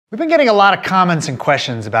We've been getting a lot of comments and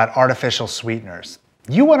questions about artificial sweeteners.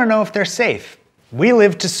 You want to know if they're safe. We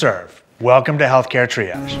live to serve. Welcome to Healthcare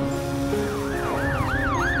Triage.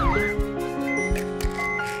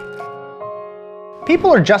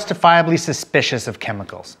 People are justifiably suspicious of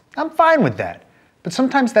chemicals. I'm fine with that. But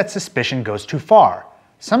sometimes that suspicion goes too far.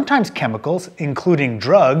 Sometimes chemicals, including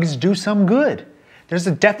drugs, do some good. There's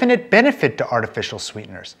a definite benefit to artificial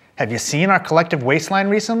sweeteners. Have you seen our collective waistline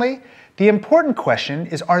recently? The important question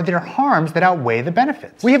is, are there harms that outweigh the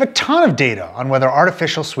benefits? We have a ton of data on whether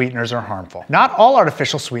artificial sweeteners are harmful. Not all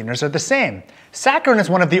artificial sweeteners are the same. Saccharin is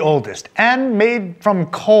one of the oldest, and made from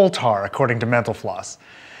coal tar, according to Mental Floss.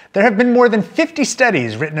 There have been more than 50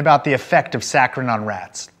 studies written about the effect of saccharin on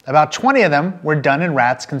rats. About 20 of them were done in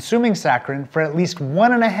rats consuming saccharin for at least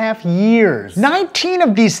 1.5 years. 19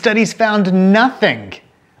 of these studies found nothing.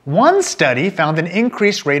 One study found an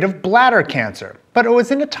increased rate of bladder cancer, but it was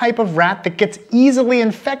in a type of rat that gets easily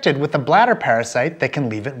infected with a bladder parasite that can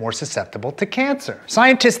leave it more susceptible to cancer.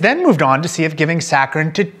 Scientists then moved on to see if giving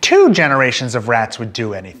saccharin to 2 generations of rats would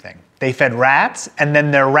do anything. They fed rats and then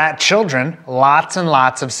their rat children lots and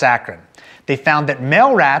lots of saccharin. They found that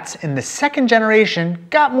male rats in the 2nd generation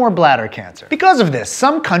got more bladder cancer. Because of this,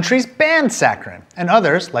 some countries banned saccharin, and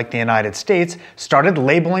others, like the United States, started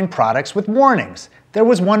labeling products with warnings. There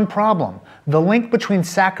was one problem. The link between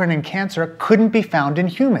saccharin and cancer couldn't be found in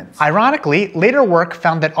humans. Ironically, later work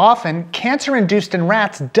found that often cancer induced in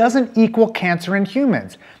rats doesn't equal cancer in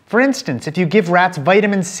humans. For instance, if you give rats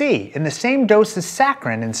vitamin C in the same dose as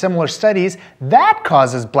saccharin in similar studies, that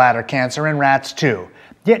causes bladder cancer in rats too.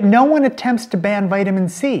 Yet no one attempts to ban vitamin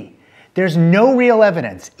C. There's no real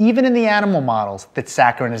evidence, even in the animal models, that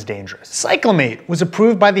saccharin is dangerous. Cyclamate was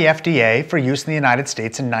approved by the FDA for use in the United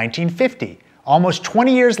States in 1950. Almost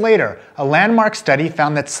 20 years later, a landmark study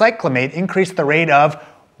found that cyclamate increased the rate of,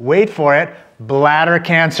 wait for it, bladder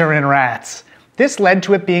cancer in rats. This led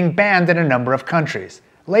to it being banned in a number of countries.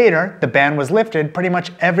 Later, the ban was lifted pretty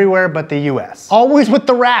much everywhere but the US. Always with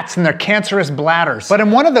the rats and their cancerous bladders. But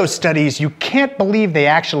in one of those studies, you can't believe they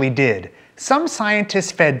actually did. Some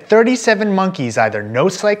scientists fed 37 monkeys either no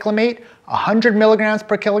cyclamate, 100 milligrams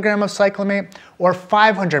per kilogram of cyclamate, or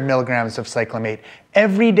 500 milligrams of cyclamate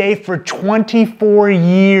every day for 24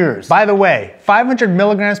 years. By the way, 500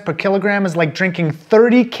 milligrams per kilogram is like drinking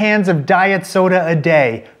 30 cans of diet soda a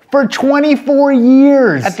day for 24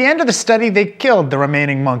 years. At the end of the study, they killed the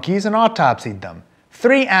remaining monkeys and autopsied them.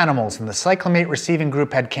 3 animals in the cyclamate receiving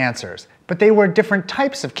group had cancers, but they were different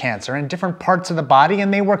types of cancer in different parts of the body,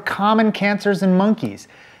 and they were common cancers in monkeys.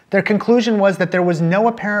 Their conclusion was that there was no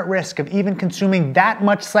apparent risk of even consuming that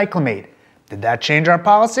much cyclamate. Did that change our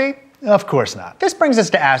policy? Of course not. This brings us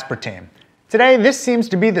to aspartame. Today, this seems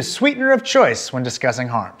to be the sweetener of choice when discussing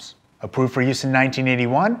harms. Approved for use in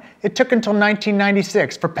 1981, it took until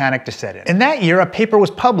 1996 for panic to set in. In that year, a paper was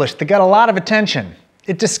published that got a lot of attention.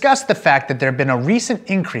 It discussed the fact that there had been a recent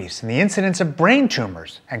increase in the incidence of brain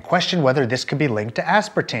tumors and questioned whether this could be linked to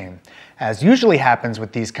aspartame. As usually happens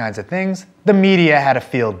with these kinds of things, the media had a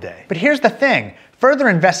field day. But here's the thing. Further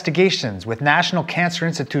investigations with National Cancer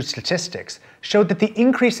Institute statistics showed that the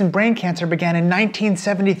increase in brain cancer began in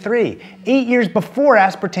 1973, 8 years before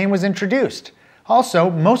aspartame was introduced. Also,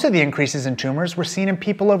 most of the increases in tumors were seen in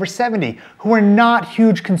people over 70 who are not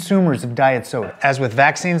huge consumers of diet soda. As with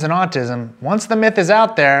vaccines and autism, once the myth is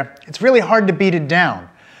out there, it's really hard to beat it down.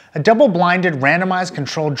 A double-blinded, randomized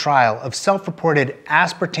controlled trial of self-reported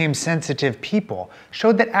aspartame-sensitive people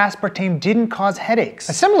showed that aspartame didn't cause headaches.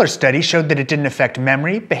 A similar study showed that it didn't affect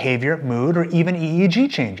memory, behavior, mood, or even EEG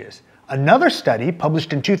changes. Another study,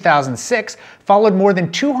 published in 2006, followed more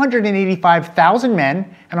than 285,000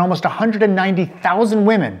 men and almost 190,000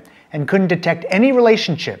 women and couldn't detect any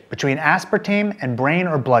relationship between aspartame and brain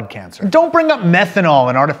or blood cancer. And don't bring up methanol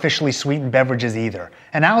in artificially sweetened beverages either.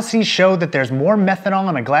 Analyses show that there's more methanol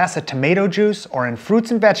in a glass of tomato juice or in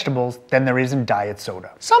fruits and vegetables than there is in diet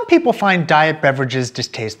soda. Some people find diet beverages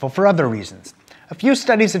distasteful for other reasons. A few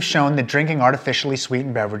studies have shown that drinking artificially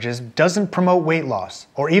sweetened beverages doesn't promote weight loss,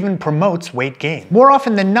 or even promotes weight gain. More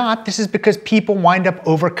often than not, this is because people wind up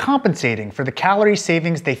overcompensating for the calorie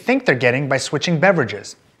savings they think they're getting by switching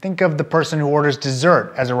beverages. Think of the person who orders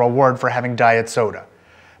dessert as a reward for having diet soda.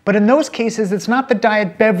 But in those cases, it's not the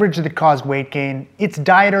diet beverage that caused weight gain, it's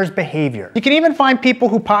dieters' behavior. You can even find people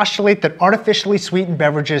who postulate that artificially sweetened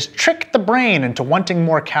beverages trick the brain into wanting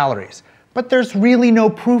more calories. But there's really no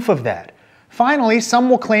proof of that. Finally, some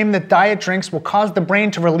will claim that diet drinks will cause the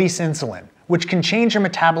brain to release insulin, which can change your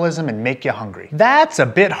metabolism and make you hungry. That's a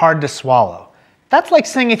bit hard to swallow. That's like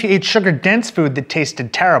saying if you ate sugar-dense food that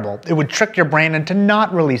tasted terrible, it would trick your brain into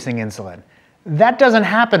not releasing insulin. That doesn't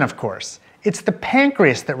happen, of course. It's the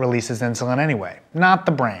pancreas that releases insulin anyway, not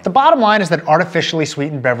the brain. The bottom line is that artificially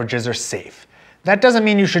sweetened beverages are safe. That doesn't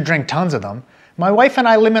mean you should drink tons of them. My wife and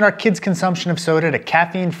I limit our kids' consumption of soda to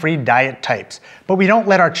caffeine-free diet types, but we don't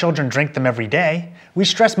let our children drink them every day. We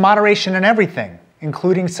stress moderation in everything,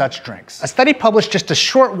 including such drinks. A study published just a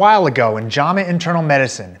short while ago in JAMA Internal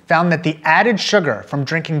Medicine found that the added sugar from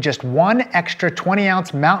drinking just one extra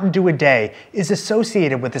 20-ounce Mountain Dew a day is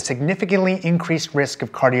associated with a significantly increased risk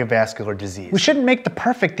of cardiovascular disease. We shouldn't make the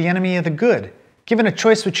perfect the enemy of the good. Given a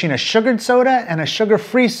choice between a sugared soda and a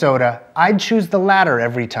sugar-free soda, I'd choose the latter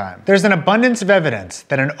every time. There's an abundance of evidence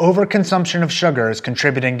that an overconsumption of sugar is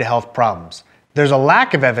contributing to health problems. There's a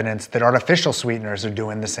lack of evidence that artificial sweeteners are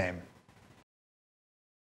doing the same.